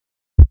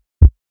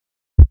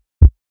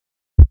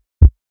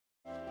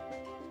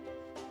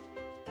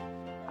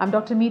I'm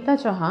Dr. Meeta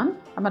Chawhan.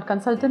 I'm a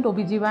consultant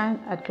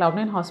OBGYN at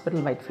Cloudnine Hospital,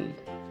 Whitefield.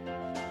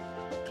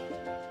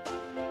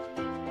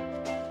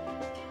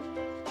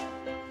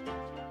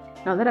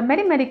 Now, there are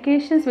many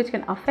medications which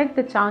can affect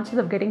the chances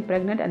of getting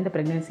pregnant and the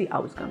pregnancy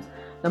outcomes.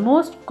 The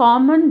most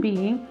common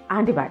being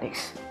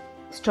antibiotics,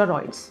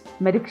 steroids,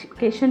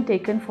 medication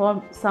taken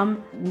for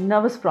some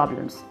nervous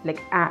problems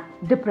like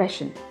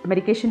depression,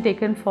 medication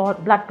taken for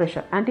blood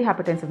pressure,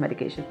 anti-hypertensive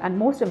medication, and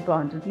most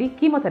importantly,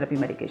 chemotherapy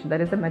medication, that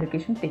is the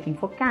medication taken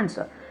for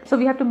cancer. So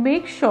we have to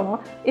make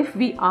sure if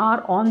we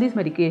are on this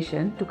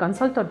medication to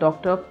consult a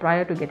doctor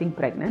prior to getting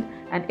pregnant,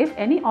 and if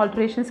any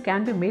alterations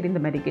can be made in the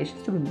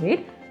medications to be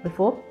made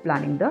before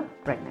planning the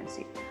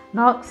pregnancy.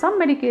 Now, some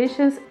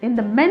medications in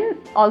the men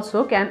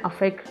also can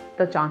affect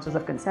the chances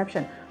of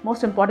conception.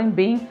 Most important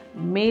being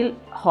male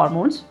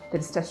hormones, that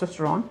is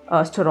testosterone,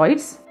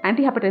 steroids,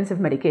 antihypertensive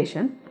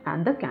medication,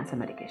 and the cancer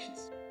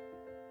medications.